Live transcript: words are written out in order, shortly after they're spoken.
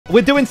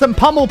We're doing some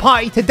pummel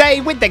party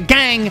today with the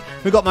gang.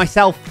 We got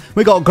myself,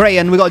 we got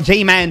Grian, we got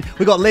G-Man,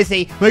 we got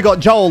Lizzie, we got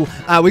Joel.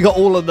 We got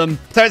all of them.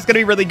 So it's going to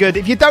be really good.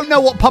 If you don't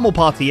know what pummel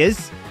party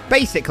is,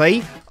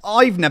 basically,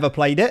 I've never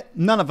played it.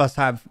 None of us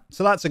have.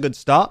 So that's a good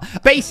start.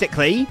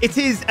 Basically, it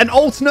is an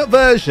alternate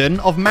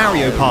version of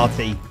Mario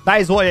Party. That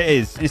is what it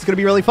is. It's going to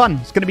be really fun.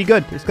 It's going to be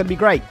good. It's going to be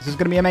great. This is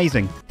going to be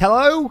amazing.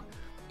 Hello?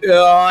 Hello.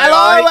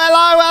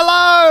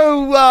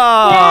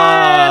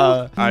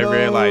 I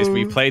realised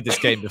we played this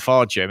game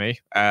before, Jimmy,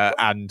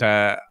 and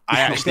I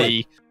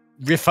actually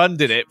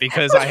refunded it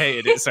because I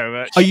hated it so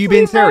much. Are you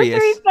being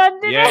serious?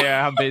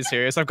 Yeah, I'm being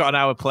serious. I've got an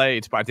hour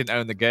played, but I didn't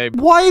own the game.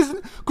 Why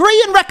isn't...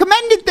 Grian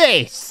recommended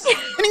this! And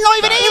he's not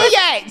even here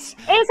yet!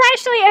 It's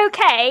actually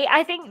okay.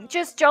 I think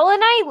just Joel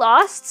and I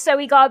lost, so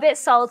we got a bit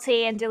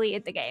salty and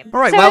deleted the game. All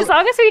right, so well, as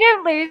long as we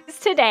don't lose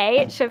today,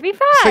 it should be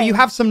fine. So you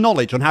have some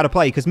knowledge on how to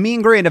play, because me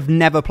and Grian have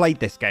never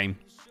played this game.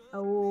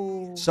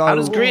 Oh. So how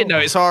does Grian know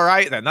it's all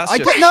right then? That's I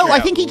don't know.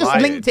 I think he just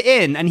linked it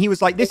in, and he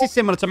was like, this is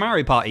similar to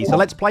Mario Party, so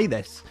let's play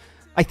this.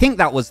 I think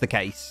that was the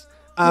case.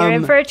 You're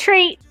in for a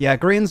treat. Yeah,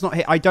 Grian's not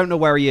here. I don't know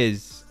where he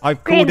is.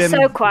 I've called him.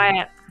 Grian's so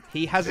quiet.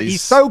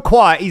 He's so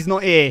quiet. He's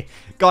not here.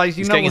 Guys,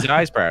 he's getting his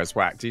eyebrows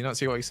whacked. Do you not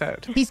see what he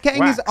said? He's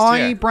getting his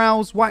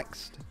eyebrows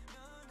waxed.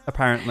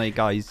 Apparently,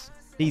 guys.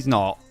 He's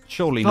not.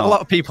 Surely not. Not a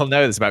lot of people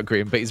know this about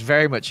Grian, but he's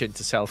very much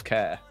into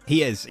self-care.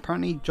 He is.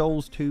 Apparently,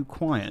 Joel's too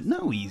quiet.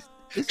 No, he's...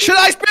 Should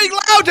I speak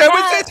louder?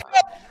 Yeah.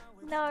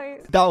 No.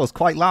 That was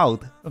quite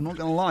loud. I'm not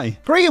going to lie.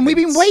 Grian, we've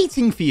been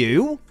waiting for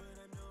you.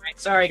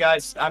 Sorry,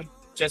 guys. I'm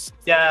just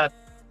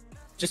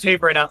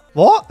hoovering up.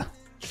 What?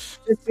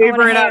 Just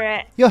hoovering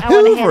up. You're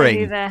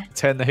hoovering.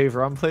 Turn the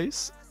Hoover on,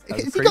 please.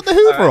 Has he got the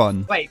Hoover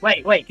on? Wait.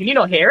 Can you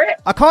not hear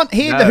it? I can't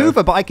hear the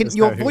Hoover, but I can.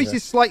 Your voice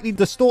is slightly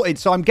distorted,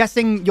 so I'm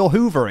guessing you're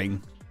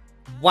hoovering.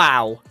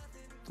 Wow.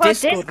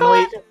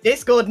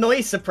 Discord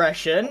noise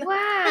suppression.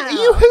 Wow. Are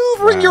you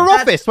hoovering your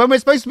office when we're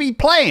supposed to be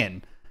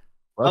playing?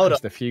 Hold up.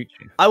 The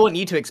future. I want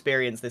you to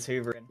experience this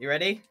hoovering. You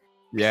ready?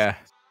 Yeah.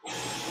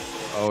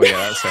 Oh yeah,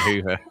 that's a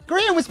Hoover.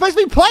 Grian, we're supposed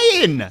to be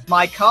playing!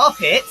 My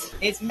carpet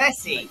is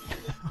messy.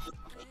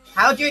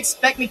 How do you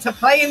expect me to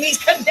play in these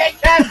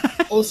conditions?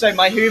 Also,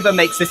 my Hoover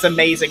makes this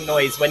amazing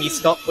noise. When you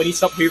stop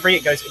hoovering,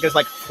 it goes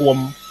like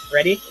whoom.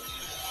 Ready?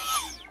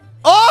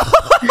 Oh!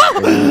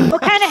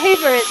 What kind of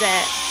Hoover is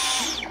it?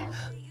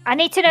 I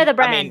need to know the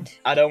brand. I mean,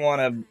 I don't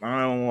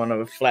want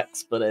to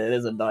flex, but it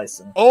is a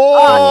Dyson.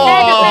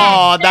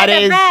 Oh, that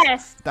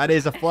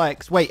is a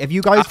flex. Wait, have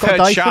you guys got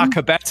Dyson? Shark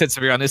are better,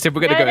 to be honest. If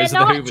we're going to go into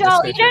the Hoover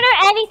Joel, you don't know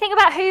anything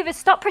about Hoovers.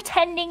 Stop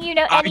pretending you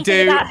know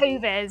anything about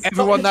Hoovers.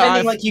 Everyone that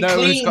I know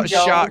who's got a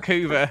Shark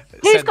Hoover.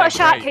 Who's got a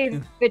Shark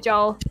Hoover,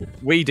 Joel?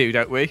 We do,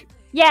 don't we?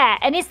 Yeah,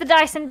 and is the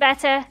Dyson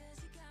better?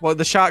 Well,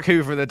 the Shark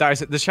Hoover and the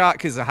Dyson, the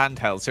Shark is a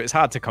handheld, so it's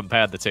hard to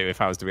compare the two, if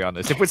I was to be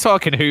honest. If we're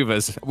talking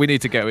Hoovers, we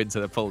need to go into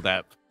the full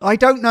depth. I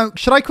don't know.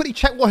 Should I quickly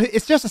check what...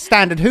 It's just a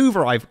standard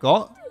Hoover I've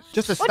got.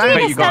 Just a standard... What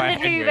do you mean a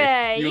standard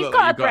Hoover? You've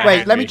got a brand.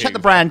 Wait, let me check the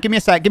brand. Give me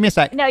a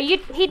sec. No,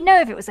 he'd know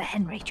if it was a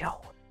Henry,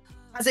 Joel.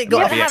 Has it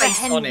got a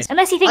face on it?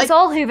 Unless he thinks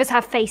all Hoovers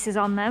have faces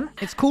on them.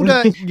 It's called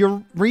a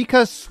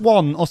Eureka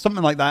Swan or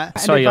something like that.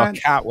 So your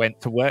cat went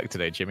to work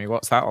today, Jimmy.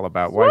 What's that all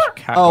about? Why is your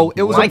cat? Oh,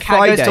 it was on Friday.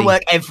 My cat goes to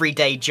work every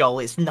day,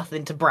 Joel. It's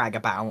nothing to brag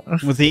about.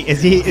 Was he?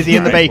 Is he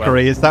in the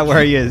bakery? Is that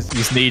where he is?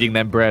 He's kneading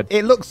them bread.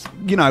 It looks,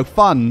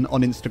 fun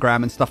on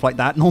Instagram and stuff like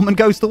that. Norman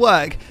goes to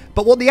work.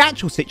 But what the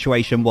actual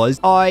situation was,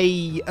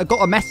 I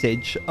got a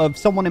message of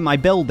someone in my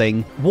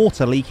building,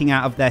 water leaking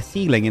out of their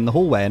ceiling in the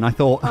hallway, and I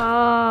thought,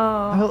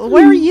 oh,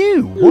 where are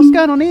you? What's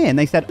going on here? And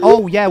they said,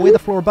 oh yeah, we're the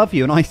floor above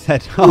you. And I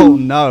said, oh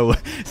no.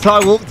 So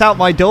I walked out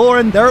my door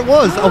and there it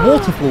was, a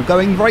waterfall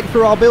going right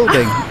through our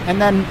building.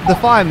 And then the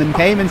fireman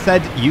came and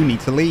said, you need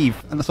to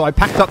leave. And so I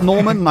packed up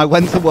Norman and I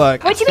went to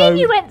work. What do you mean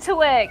you went to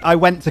work? I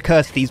went to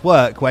Kirsty's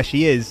work where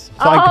she is.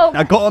 So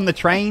I got on the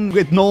train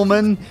with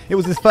Norman. It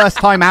was his first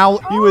time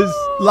out. He was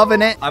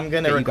loving it. I'm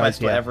going to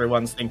request what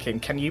everyone's thinking.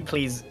 Can you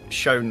please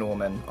show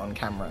Norman on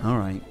camera? All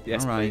right.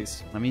 Yes,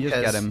 please. Let me just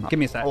get him. Give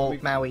me a sec.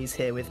 Maui's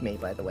here with me,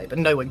 by the way, but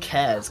no one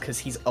cares because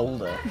he's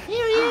older.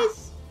 Here he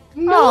is.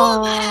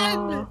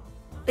 Norman!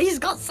 He's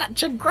got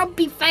such a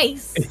grumpy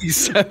face. He's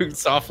so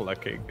soft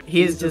looking.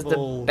 He is just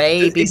a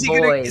baby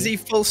boy. Is he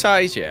full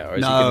size yet? Or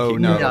is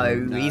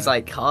no, he's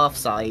like half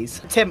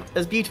size. Tim,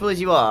 as beautiful as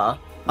you are,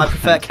 I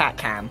prefer cat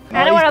cam.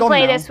 I don't want to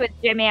play this with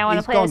Jimmy. I want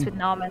to play this with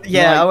Norman.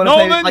 Yeah, I want to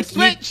Norman, play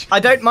switch! I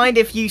don't mind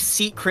if you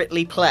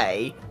secretly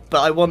play,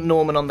 but I want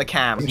Norman on the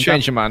cam. I'm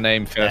changing my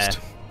name first.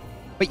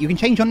 Wait, you can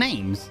change your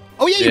names?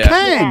 Oh yeah, you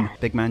can! Yeah.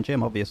 Big Man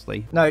Jim,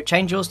 obviously. No,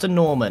 change yours to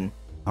Norman.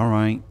 All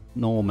right,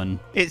 Norman.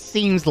 It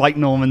seems like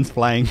Norman's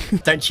playing.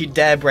 Don't you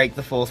dare break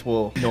the fourth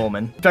wall,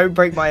 Norman. Don't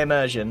break my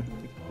immersion.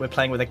 We're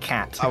playing with a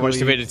cat. I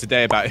watched a video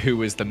today about who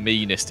was the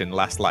meanest in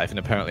Last Life, and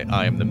apparently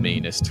I am the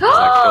meanest.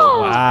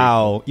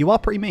 Wow, you are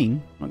pretty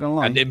mean. Not gonna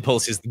lie. And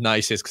Impulse is the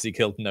nicest because he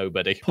killed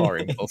nobody. Poor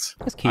Impulse.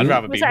 That's cute. I'd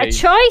rather be Was that mean. a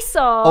choice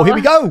or? Oh, here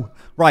we go.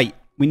 Right,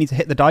 we need to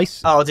hit the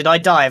dice. Oh, did I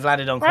die? I've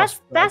landed on cross.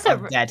 That's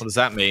I'm dead. What does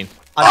that mean?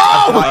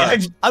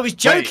 I was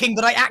joking,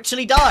 but I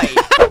actually died.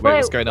 Wait,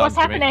 what's going on? What's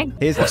happening?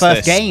 Here's the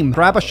first game.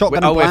 Grab a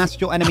shotgun and blast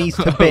your enemies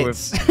to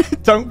bits.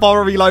 Don't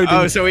bother reloading.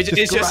 Oh, so it's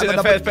just grab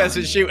a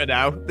first-person shooter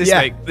now.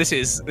 This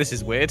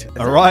is weird.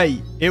 All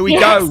right, here we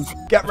go.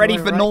 Get ready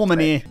for Norman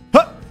here.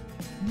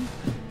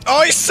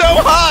 Oh, it's so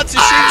hard to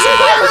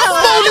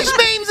shoot.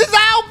 SmallishBeans is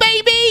out,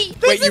 baby.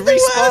 Wait, you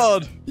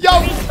respawned. Yo.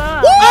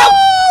 Respawn. Woo!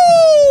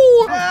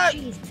 Oh,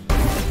 jeez.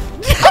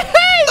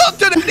 Not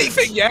done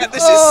anything yet.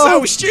 This is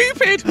so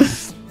stupid.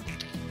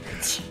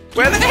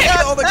 Where the heck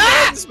are all the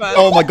guns, man?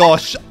 Oh my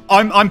gosh,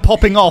 I'm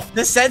popping off.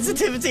 The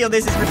sensitivity on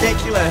this is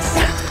ridiculous.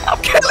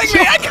 I'm killing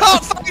me. I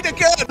can't find a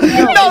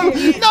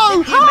gun.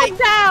 No. Calm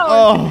down.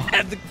 Oh.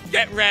 And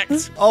get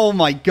wrecked. Oh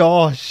my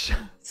gosh.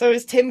 So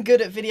is Tim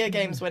good at video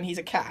games when he's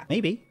a cat?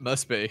 Maybe.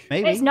 Must be.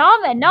 Maybe. It's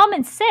Norman.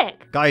 Norman's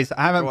sick. Guys,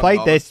 I haven't Go on, played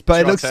Norman. this, but It's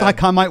it your looks turn.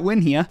 like I might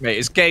win here. Mate,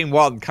 it's game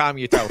 1. Calm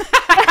yourself.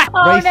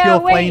 Oh Race no, your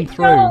wait, plane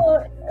through.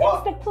 no,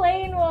 it's the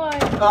plain one.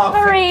 Oh,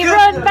 Hurry,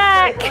 run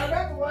back.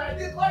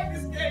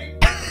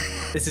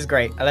 This is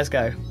great. Let's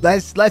go.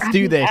 Let's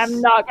do this.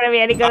 I'm not gonna be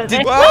any good at this.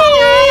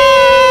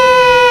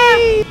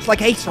 It's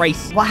like Ace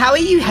Race. Well, how are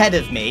you ahead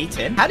of me,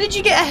 Tim? How did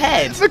you get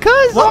ahead?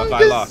 Because I'm I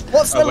just... lost.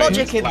 What's the Oh, wait,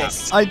 logic in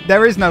last. this?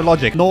 There is no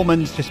logic.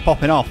 Norman's just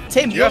popping off.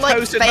 Tim, You you're have like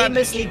host advantage.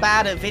 famously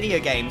bad at video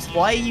games.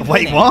 Why are you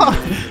Wait, winning? what?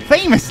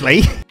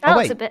 Famously? That Oh, looks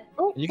wait. a bit.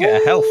 Oh, You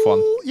get a health one.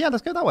 Ooh, yeah,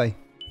 let's go that way.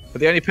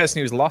 But the only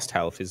person who's lost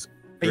health is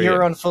But Grian.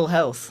 you're on full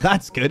health.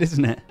 That's good,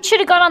 isn't it? should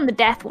have gone on the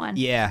death one.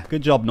 Yeah,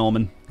 good job,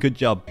 Norman. Good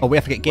job. Oh, we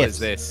have to get What gifts. is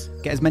this?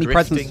 Get as many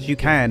Drifting. presents as you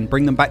can.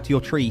 Bring them back to your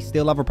tree.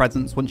 Steal other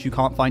presents once you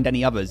can't find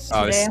any others.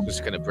 Oh, this is Yeah.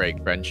 just going to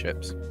break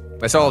friendships.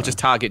 Let's all just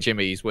target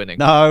Jimmy. He's winning.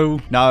 No.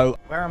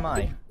 Where am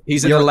I?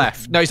 He's on the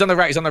left. No, he's on the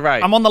right. He's on the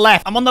right. I'm on the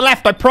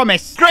left. I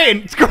promise.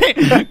 Grian!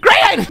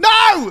 Grian!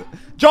 No!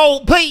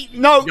 Joel, please!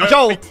 No,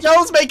 Joel!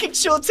 Joel's making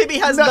sure Timmy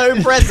has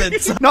no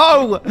presents.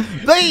 No!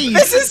 Please!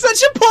 This is such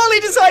a poorly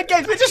designed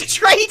game. We're just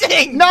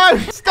trading. No!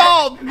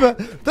 Stop!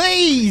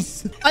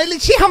 Please! I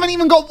literally haven't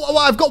even got... Well,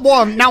 I've got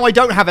one. Now I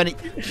don't have any.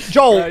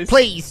 Joel, Guys.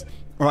 please!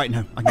 All right,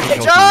 no. I'm gonna get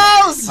yours.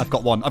 Joel's! I've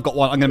got one. I'm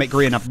going to make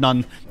Grian have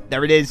none.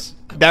 There it is.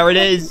 There it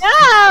is. I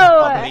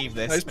can't No. believe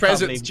this. Those I can't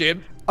presents, believe-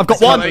 Jim. I've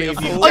got I one. can't I'm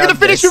believe you've going to done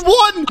finish this. with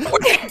one.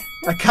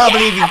 I can't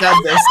believe you've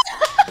done this.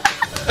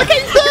 Okay,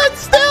 third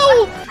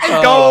still. Let's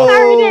Carried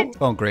go. it.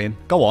 Go on, Grian.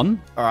 Go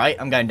on. All right,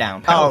 I'm going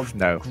down. Oh, Oh,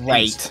 no.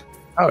 great.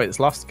 Oh, it's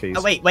lost keys.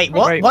 Oh, wait, what?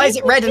 Wait. Why is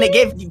it red and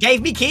it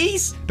gave me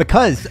keys?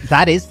 Because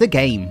that is the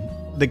game.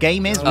 The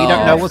game is we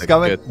don't know what's for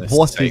going. goodness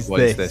What sake, is what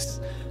is this?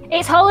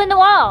 It's hole in the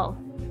wall.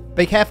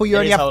 Be careful, you It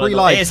only is have hole 3 in the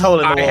wall. It is lives. hole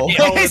in the I wall. hate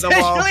hole in It's the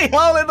wall. literally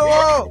hole in the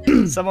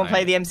wall. Someone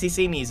play the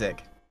MCC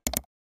music.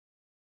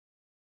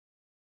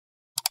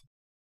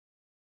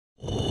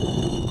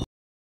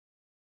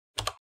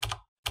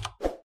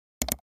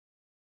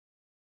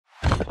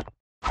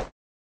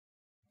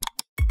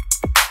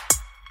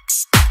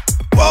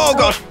 Oh,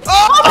 God.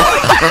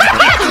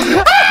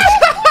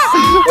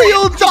 We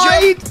all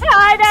died.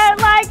 I don't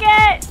like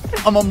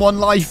it. I'm on 1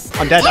 life.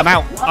 I'm dead. I'm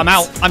out. I'm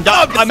out. I'm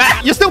done. I'm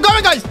out. You're still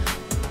going, guys.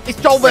 It's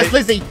Joel versus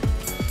Lizzie. No.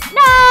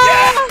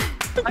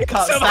 I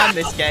can't stand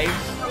this game.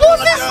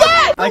 What's this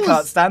that? I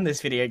can't stand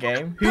this video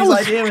game. That Whose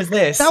was- idea was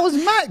this? That was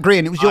Matt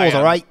Grian. It was yours,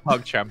 all right?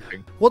 Hog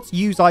champing. What's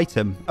use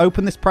item?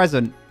 Open this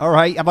present. All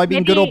right. Have I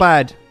been good or Maybe-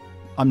 bad?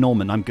 I'm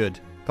Norman. I'm good.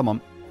 Come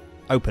on.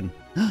 Open.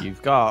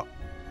 You've got...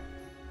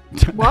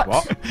 What?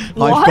 What? I've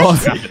What? got...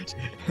 Sent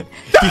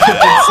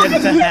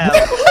to hell.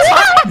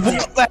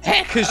 What the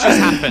heck has just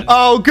happened?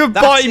 Oh, good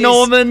That boy, is-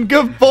 Norman.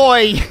 Good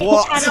boy.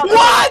 What? What?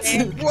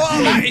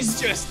 What? That is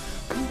just...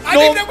 I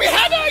didn't know we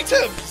had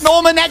items!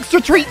 Norman, extra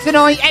treat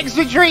tonight.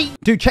 Extra treat.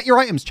 Dude, check your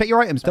items. Check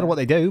your items. Don't know what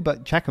they do,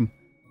 but check them.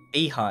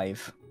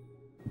 Beehive.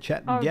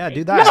 Check. Oh, Yeah, okay.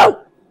 do that.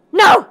 No.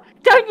 No.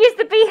 Don't use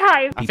the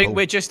beehive. I think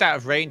we're just out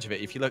of range of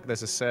it. If you look,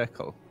 there's a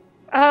circle.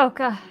 Oh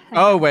god.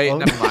 Oh, wait,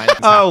 never mind. It's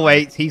Oh,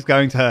 wait. He's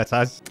going to hurt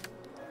us.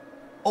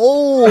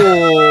 Oh.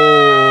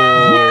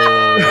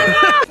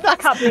 I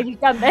can't believe you've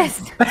done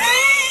this.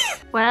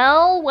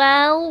 Well,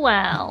 well,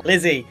 well.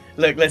 Lizzie,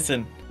 look,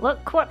 listen.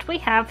 Look what we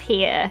have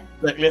here.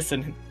 Look,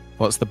 listen.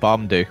 What's the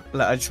bomb do?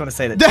 Look, I just want to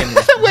say that Tim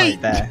is Wait.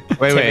 right there.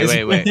 Wait, Tim wait, is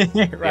wait, wait.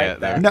 right Yeah,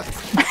 there. No.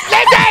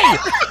 Lizzie!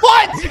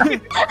 What?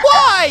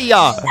 Why?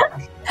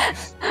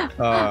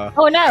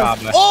 Oh no.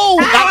 Karma. Oh,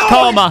 that's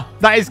karma.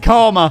 That is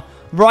karma.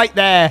 Right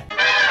there.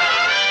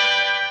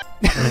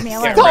 Leave me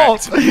alone.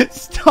 Stop.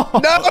 Stop. No,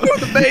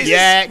 the base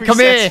Yeah, is come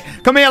here.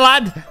 reset. Come here,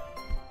 lad.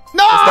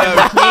 No.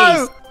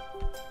 No,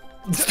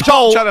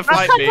 Joel, Trying to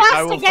fight got me. blast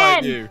I will again.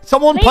 fight you.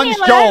 someone Leave me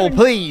punch Joel, alone.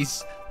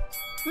 please.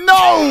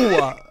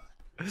 No.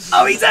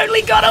 Oh, he's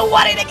only got a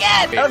 1 in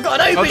again! I've got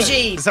an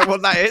aubergine! Is that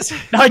what that is?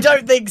 I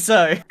don't think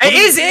so. It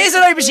is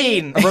an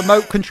aubergine! A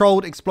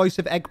remote-controlled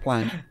explosive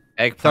eggplant.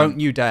 Eggplant. Don't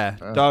you dare.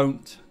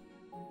 Don't.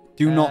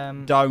 Do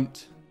not.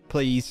 Don't.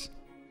 Please.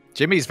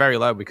 Jimmy's very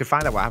low. We could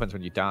find out what happens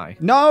when you die.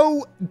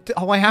 No.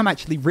 Oh, I am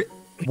actually.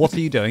 What are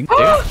you doing?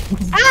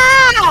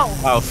 Ow!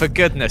 Oh, for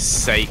goodness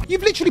sake.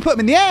 You've literally put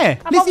him in the air.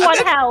 I'm on 1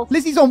 health.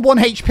 Lizzie's on 1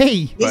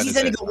 HP. Lizzie's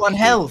only got 1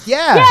 health.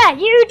 Yeah. Yeah,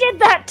 you did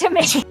that to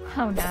me.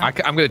 Oh no. I'm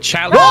going to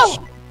challenge.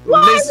 Whoa!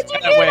 Why Liz, would you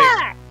do wait,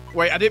 that?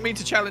 wait, I didn't mean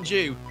to challenge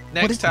you.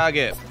 Next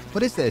target.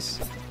 What is this?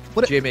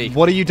 Jimmy.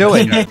 What are you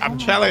doing? I'm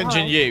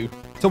challenging you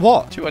To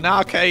what? to an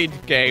arcade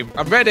game.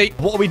 I'm ready.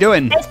 What are we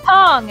doing? It's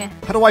Pong.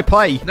 How do I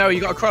play? No,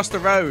 you got to cross the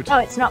road. Oh,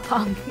 it's not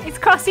Pong. It's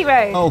Crossy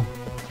Road. Oh.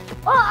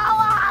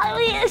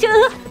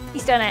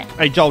 He's done it.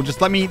 Hey, Joel,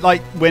 just let me,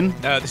 like, win.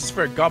 No, this is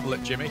for a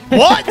goblet, Jimmy.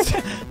 What?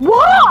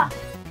 What?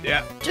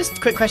 Yeah. Just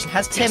a quick question.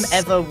 Has Tim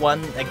ever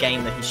won a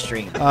game that he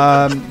streamed?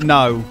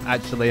 No,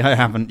 actually, I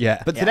haven't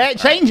yet. But today it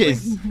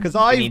changes, because We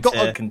I've need got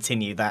to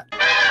continue that.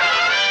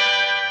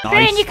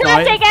 Grian, you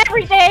can't take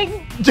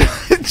everything.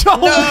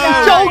 Joel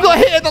got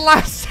hit at the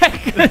last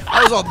second.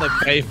 I was on the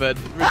pavement.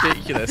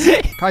 Ridiculous.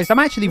 Guys, I'm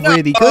actually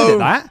really good at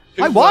that.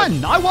 Who I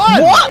won. I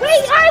won. What?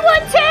 Wait, I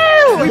won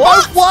too. We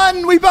both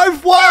won. We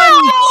both won.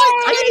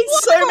 I did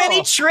so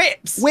many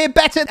trips. We're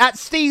better at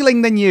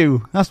stealing than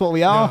you. That's what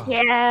we are.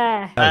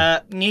 Yeah.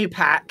 New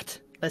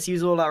pact. Let's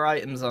use all our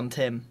items on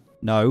Tim.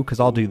 No, because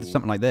I'll do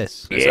something like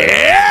this.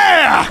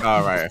 Yeah!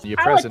 All right. Your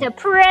I want present. a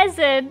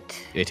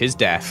present. It is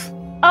death.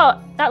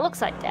 Oh, that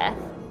looks like death.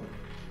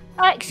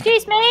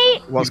 Excuse me.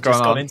 What's We've going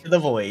just on? gone into the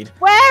void.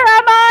 Where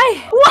am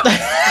I? What?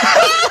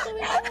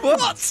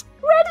 What?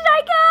 Where did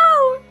I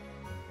go?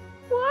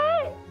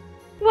 What?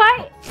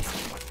 What?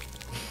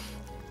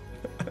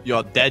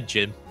 You're dead,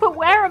 Jim. But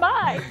where am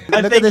I?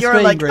 I Look at think the you're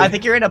screen, like Grian. I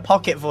think you're in a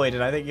pocket void,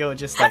 and I think you're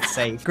just like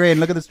safe. Grian,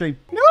 look at the stream.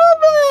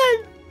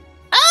 Norman!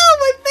 Oh,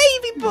 my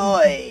baby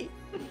boy!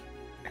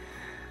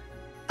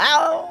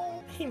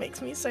 Ow! He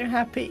makes me so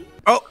happy.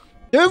 Oh,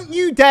 Don't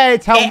you dare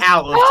tell Get me.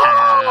 out of Oh,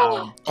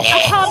 town! I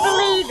can't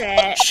believe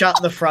it.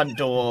 Shut the front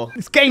door.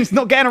 This game's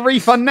not getting a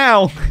refund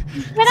now.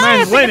 When I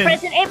Man's opened winning. the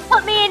present, it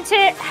put me into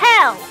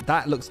hell.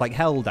 That looks like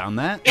hell down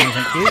there. No,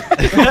 thank you.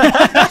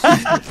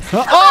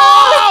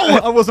 Oh!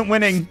 I wasn't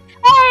winning.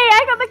 Hey,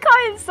 I got the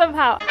coins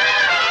somehow.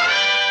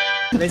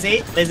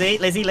 Lizzie,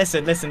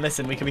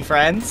 listen. We can be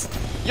friends.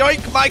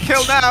 yoink, my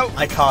kill now.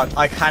 I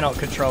cannot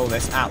control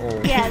this at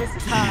all. Yeah, this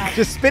is hard.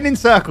 Just spin in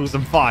circles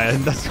and fire.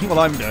 That's what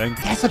I'm doing.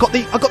 Yes, I got the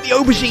You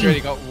aubergine. only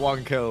got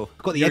 1 kill.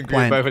 Got the You and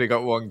Grian eggplant. both only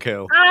got 1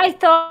 kill. I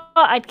thought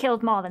I'd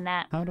killed more than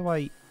that. How do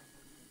I?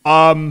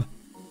 God.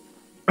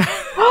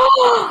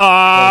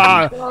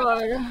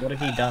 What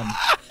have you done?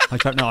 I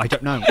don't know.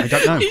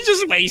 He's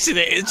just wasting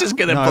it. It's just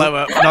gonna No. blow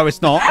up. No,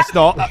 it's not. It's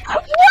not.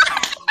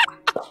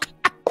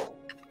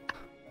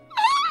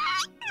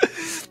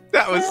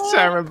 That was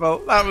terrible.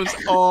 That was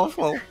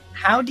awful.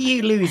 How do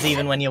you lose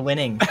even when you're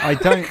winning? I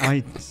don't.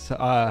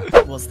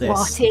 What's this?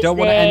 What is Don't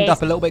want to end this?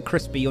 up a little bit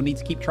crispy. You'll need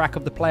to keep track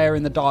of the player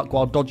in the dark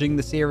while dodging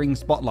the searing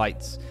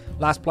spotlights.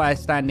 Last player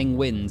standing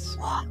wins.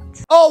 What?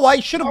 Oh, I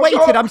should have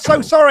waited. I'm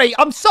so sorry.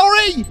 I'm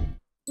sorry.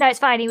 No, it's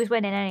fine. He was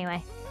winning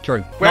anyway.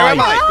 True. Where am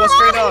Nice. I? What's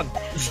going on? You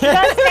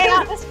gotta stay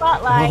out the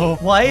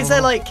spotlight. Why is there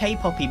like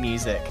K-poppy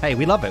music? Hey,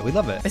 we love it. We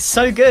love it. It's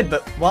so good,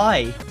 but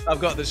why? I've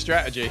got the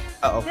strategy.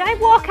 Uh-oh. Did I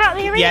walk out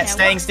the arena? Yeah,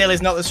 staying still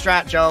is not the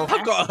strat, Joel.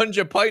 I've got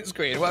 100 points,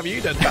 Grian. What have you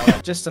done,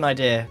 pal? Just an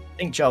idea. I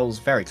think Joel's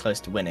very close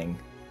to winning.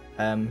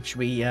 Should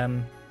we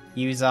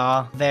use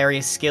our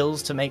various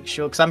skills to make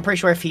sure? Because I'm pretty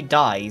sure if he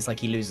dies, like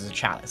he loses a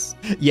chalice.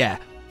 Yeah.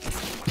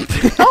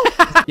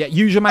 Yeah.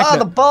 Use your Oh, magnet.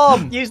 the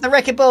bomb! Use the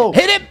wrecking ball.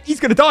 Hit him. He's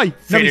gonna die.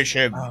 No, he's-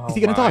 him. Is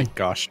he gonna die?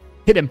 Gosh.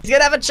 Hit him. He's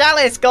gonna have a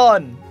chalice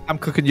gone. I'm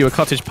cooking you a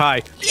cottage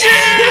pie.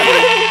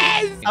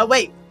 Oh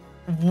wait,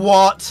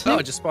 what?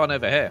 Oh, just spawn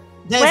over here.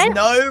 There's When?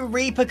 no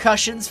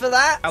repercussions for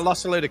that. I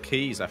lost a load of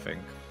keys, I think.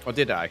 Or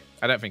did I?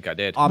 I don't think I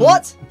did. I'm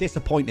What?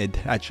 disappointed,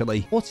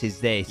 actually. What is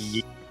this?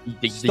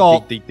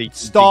 Stop.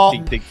 Stop.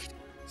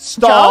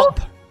 Stop.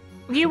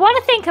 You want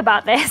to think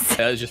about this?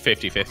 It was just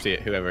 50-50 at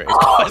whoever it is.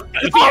 Oh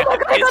my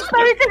god, I got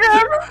both of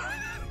them!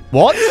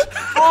 What?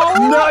 Oh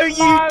No, you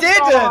my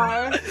didn't.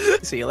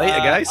 God. See you later,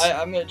 guys.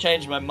 I'm gonna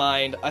change my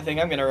mind. I think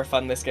I'm gonna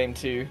refund this game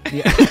too.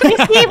 You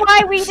see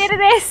why we did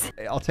this?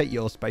 I'll take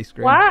your space,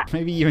 Grian. What?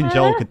 Maybe you and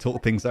Joel could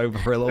talk things over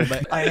for a little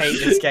bit. I hate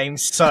this game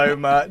so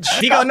much.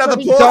 You got another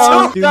Don't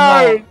portal? do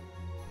that.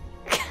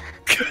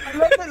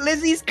 Look at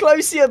Lizzie's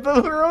closer,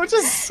 but we're all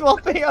just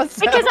swapping ourselves.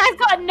 Because I've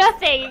got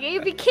nothing.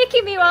 You'd be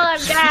kicking me while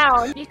I'm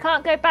down. You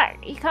can't go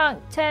back. You can't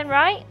turn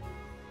right.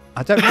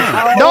 I don't know.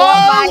 Oh No!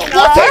 my What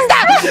God. is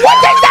that?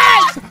 What is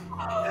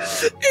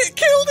that? It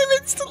killed him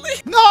instantly.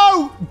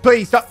 No!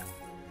 Please stop.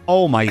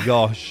 Oh my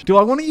gosh. Do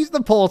I want to use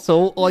the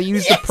portal or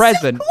use the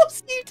present? Of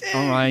course you do.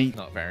 All right.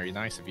 Not very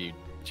nice of you,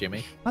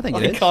 Jimmy. I think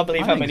I it is. can't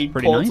believe I how think many it's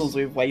pretty portals nice.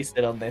 we've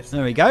wasted on this.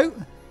 There we go.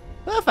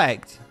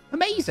 Perfect.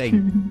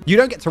 Amazing. You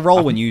don't get to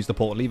roll when you use the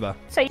portal either.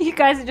 So you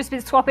guys have just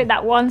been swapping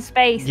that one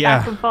space Yeah.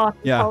 back and forth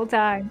Yeah. the whole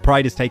time.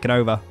 Pride has taken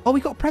over. Oh, we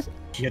got a present.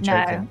 You're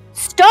No. joking.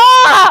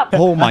 Stop!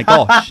 Oh my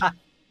gosh.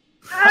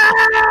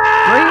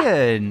 Ah!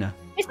 Grian.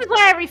 This is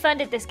why I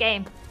refunded this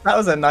game. That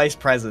was a nice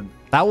present.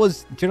 That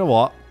was, do you know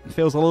what? It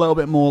feels a little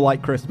bit more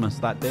like Christmas,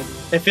 that did.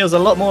 It feels a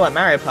lot more like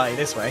Mario Party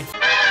this way.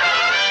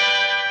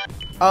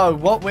 Oh,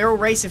 what? We're all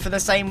racing for the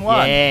same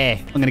one. Yeah,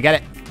 I'm gonna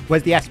get it.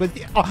 Where's the S? Where's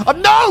the... Oh,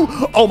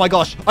 no! Oh my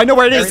gosh, I know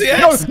where it is.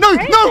 There's the No,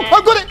 S.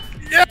 I've got it.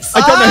 Yes! I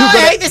don't know who I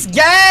got hate it. this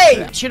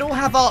game! We should all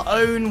have our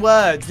own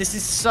words. This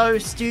is so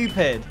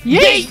stupid.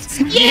 Yeet!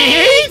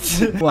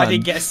 Yeet! I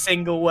didn't get a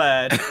single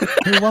word.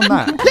 Who won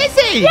that?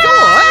 Lizzie! Yeah! Go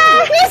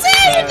on!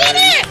 Lizzie, you did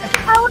it!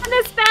 I won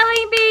a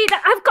spelling bee.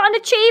 I've got an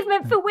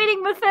achievement for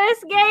winning my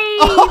first game.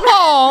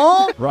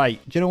 Oh! Right,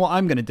 do you know what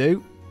I'm gonna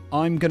do?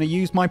 I'm gonna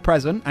use my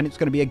present, and it's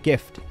gonna be a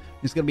gift.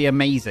 It's gonna be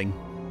amazing.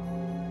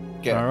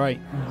 Good. All right.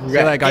 So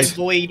there, guys.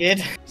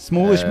 Voided.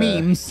 Smallish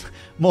memes.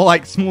 More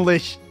like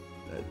smallish.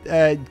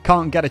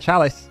 Can't get a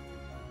chalice.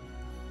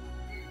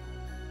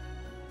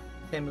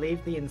 Tim,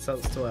 leave the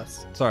insults to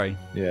us. Sorry.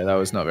 Yeah, that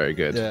was not very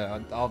good. Yeah,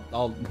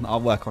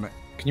 I'll work on it.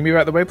 Can you move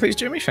out of the way, please,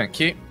 Jimmy? Thank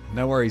you.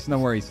 No worries, no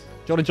worries. Do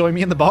you want to join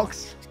me in the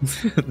box?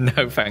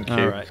 No, thank you.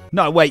 All right.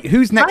 No, wait.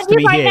 Who's next to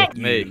me here?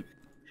 Me.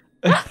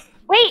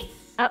 Wait.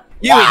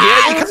 You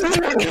idiot! You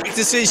can't take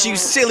cactuses, you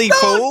silly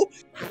fool!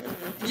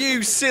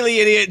 You silly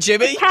idiot,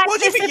 Jimmy! What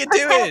do you think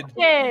you're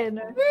doing?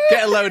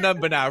 Get a low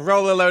number now.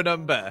 Roll a low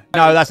number.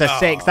 No, that's a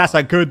 6. That's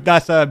a good.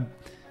 That's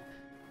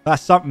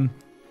something.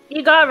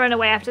 You gotta run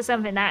away after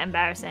something that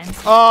embarrassing.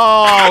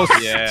 Oh,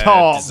 Yeah,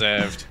 stop.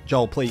 deserved.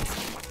 Joel, please.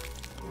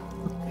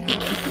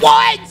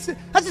 What?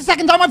 That's the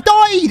second time I've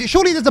died.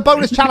 Surely there's a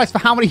bonus chalice for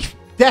how many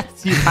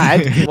deaths you've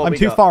had. I'm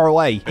too far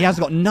away. He has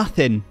got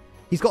nothing.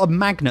 He's got a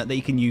magnet that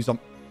he can use on.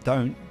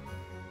 Don't.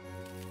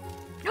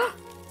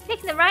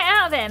 Taking them right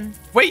out of him.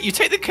 Wait, you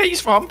take the keys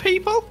from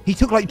people? He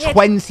took like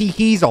 20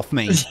 keys off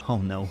me. Oh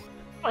no.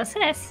 What's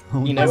this?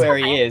 Oh, You know where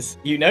he is.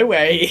 You know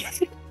where he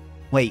is.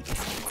 Wait.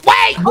 Oh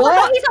my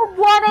God, he's on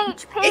 1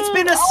 HP. It's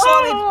been a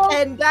solid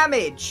 10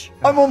 damage.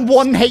 I'm on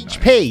 1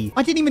 HP.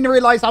 I didn't even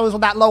realise I was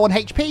that low on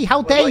HP.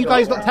 How dare you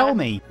guys not tell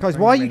me? Guys,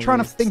 why are you trying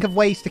to think of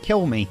ways to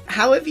kill me?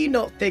 How have you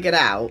not figured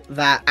out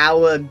that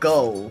our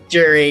goal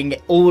during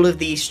all of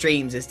these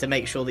streams is to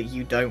make sure that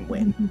you don't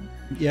win?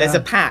 Yeah. There's a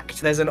pact.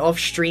 There's an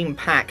off-stream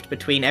pact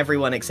between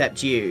everyone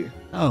except you.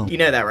 Oh, You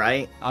know that,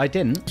 right? I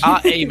didn't.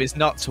 Our aim is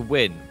not to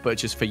win, but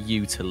just for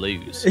you to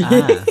lose.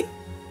 Ah.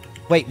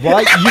 Wait,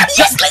 why? You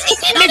just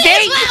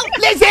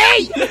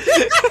Lizzie!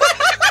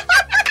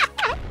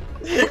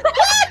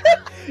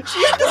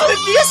 She understood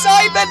the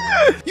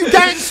assignment! You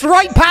danced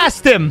right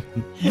past him!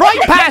 Right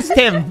past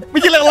him!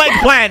 With your little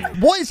eggplant!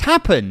 What has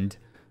happened?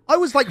 I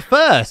was like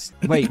first.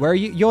 Wait, where are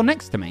you? You're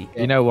next to me.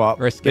 You know what?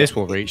 Risk it. This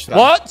will reach that.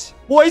 What?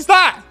 What is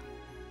that?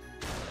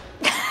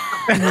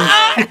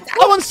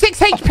 I'm on 6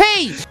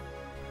 HP!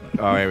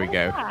 Oh, here we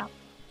go.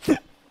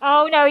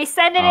 Oh no, he's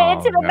sending it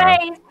into the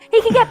maze.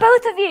 He can get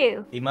both of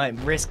you. He might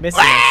risk missing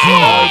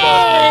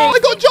I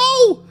got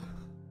Joel!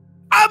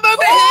 I'm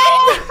over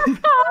here!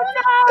 Oh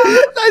no.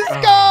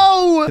 Let's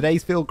go!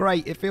 Today's feel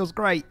great. It feels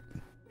great.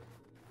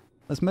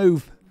 Let's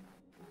move.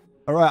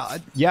 All right.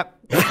 Yep.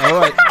 All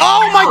right.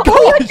 Oh my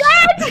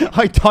gosh!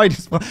 I died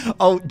as well.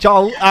 Oh,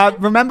 Joel,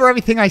 remember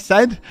everything I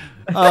said?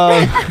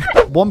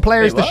 One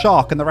player is the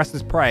shark and the rest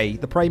is prey.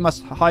 The prey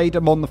must hide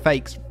among the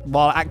fakes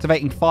while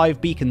activating 5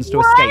 beacons to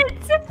escape.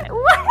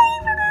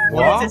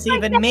 What does this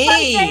even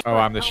mean? Oh,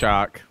 I'm the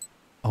shark.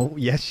 Oh,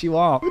 yes, you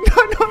are. No,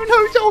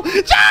 Joel!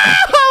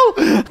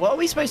 Joel! What are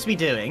we supposed to be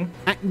doing?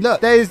 Look,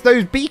 there's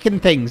those beacon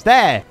things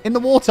there in the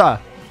water.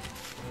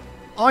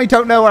 I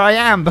don't know where I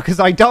am because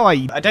I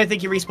died. I don't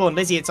think you respawned.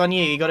 Lizzie, it's on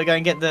you. You gotta go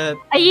and get the...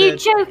 Are you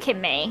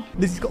joking me?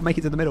 Lizzie's got to make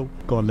it to the middle.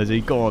 Go on,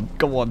 Lizzie. Go on.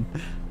 Go on.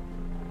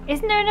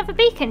 Isn't there another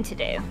beacon to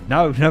do?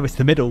 No, it's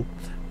the middle.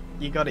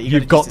 You got it.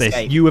 You've got this.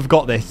 You have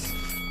got this.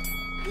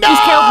 No! He's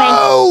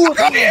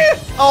killed me.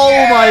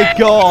 Oh my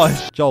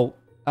gosh. Joel.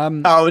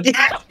 Oh,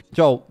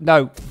 Joel,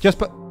 no. Just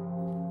put...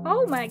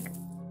 Oh my...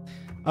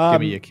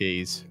 Give me your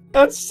keys.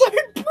 that's so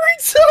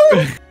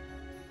brutal!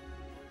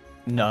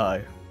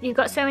 No. You've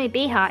got so many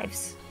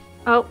beehives.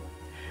 Oh,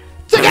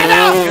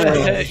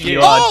 Together! You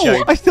are Oh!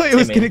 joking, I thought it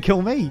was Timmy. going to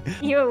kill me.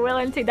 you were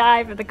willing to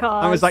die for the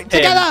cause. I was like,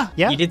 Tim, together!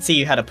 Yeah? You did see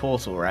you had a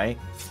portal, right?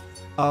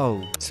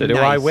 Oh. So do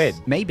I win?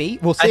 Maybe.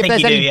 We'll I see if think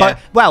there's you do, any... yeah.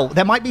 Well,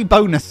 there might be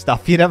bonus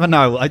stuff. You never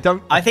know.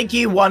 I think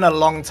you won a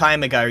long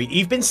time ago.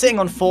 You've been sitting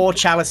on 4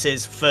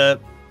 chalices for...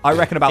 I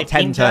reckon about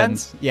 10 15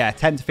 turns. Yeah,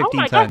 10 to 15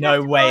 my turns. God.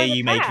 No way are That's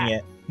you bad. making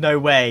it. No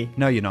way.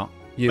 No, you're not.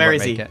 You Where won't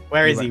is he? make it.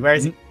 Where You is he? won't. Where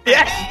is he?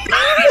 Yeah.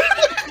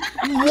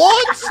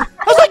 What?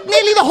 That's like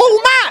nearly the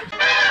whole map.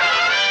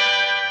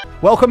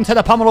 Welcome to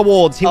the Pummel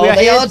Awards. We are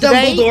they here are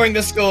today Dumbledoring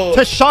the score.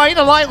 to shine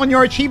a light on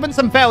your achievements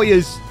and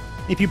failures.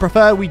 If you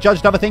prefer, we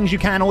judged other things. You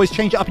can always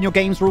change it up in your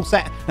game's rule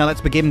set. Now let's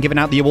begin giving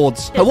out the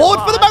awards. There's Award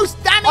a for the lot.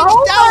 most damage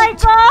Oh my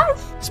dealt. gosh!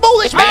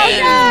 Smallish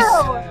Beans.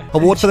 No!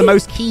 Award for the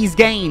most keys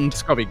gained.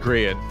 It's got to be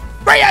Grian.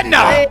 Grian.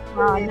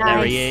 Oh, nice.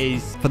 There he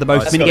is. For the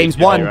most That's mini gotta be games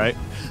Jimmy, won. right?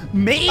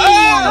 Me.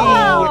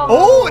 Oh!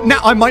 Oh, now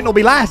I might not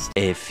be last.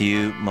 A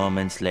few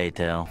moments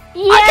later.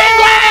 Yay!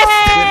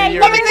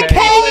 You're I'm in the okay.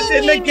 cage.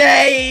 in the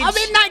cage. I'm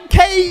in that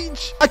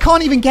cage. I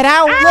can't even get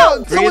out. Ow.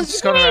 Look, Grian's someone's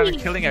just gone around and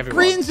killing everyone.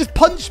 Grian's just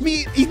punched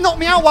me. He's knocked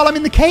me out while I'm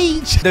in the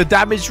cage. The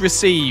damage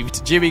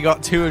received, Jimmy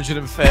got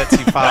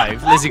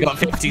 235, Lizzie got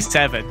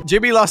 57.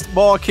 Jimmy lost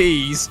more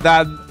keys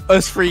than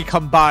us three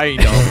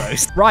combined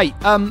almost. Right,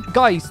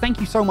 guys, thank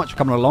you so much for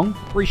coming along.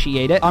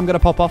 Appreciate it. I'm going to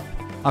pop off.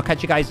 I'll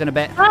catch you guys in a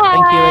bit. Bye.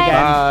 Thank you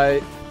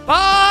again.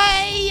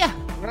 Bye. Bye.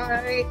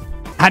 Right.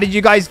 How did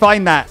you guys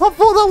find that? I thought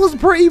that was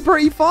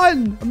pretty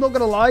fun. I'm not going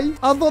to lie.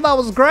 I thought that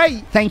was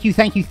great. Thank you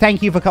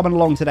for coming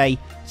along today.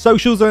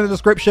 Socials are in the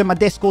description. My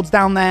Discord's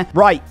down there.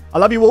 Right. I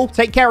love you all.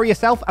 Take care of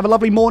yourself. Have a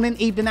lovely morning,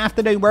 evening,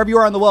 afternoon, wherever you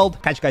are in the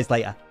world. Catch you guys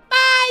later.